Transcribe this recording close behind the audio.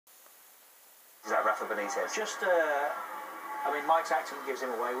Is that Rafa Benitez? Just, I mean, Mike's accent gives him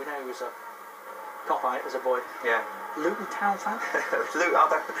away. We know he was a cop on it as a boy. Yeah. Luton Town Fan?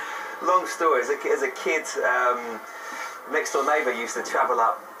 Long story. As a kid, next door neighbour used to travel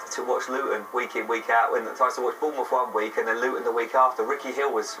up to watch Luton week in, week out. When I used to watch Bournemouth one week and then Luton the week after. Ricky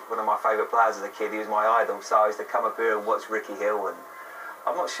Hill was one of my favourite players as a kid. He was my idol, so I used to come up here and watch Ricky Hill. And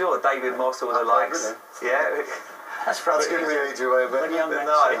I'm not sure David Moss or the likes. Yeah. That's probably the age away, but Luton,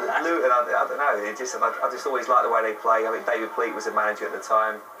 I don't know. I just always liked the way they play. I mean, David Pleat was the manager at the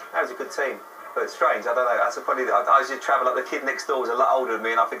time. That was a good team. But it's strange, I don't know, that's probably, I used to travel up, the kid next door was a lot older than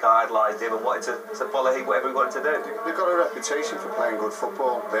me and I think I idolised him and wanted to follow him, whatever he wanted to do. They've got a reputation for playing good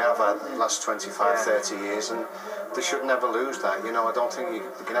football. They have had the last 25, 30 years and they should never lose that. You know, I don't think you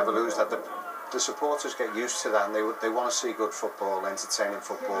can ever lose that. The supporters get used to that and they want to see good football, entertaining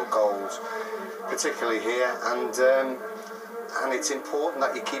football, goals, particularly here. And it's important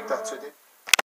that you keep that tradition.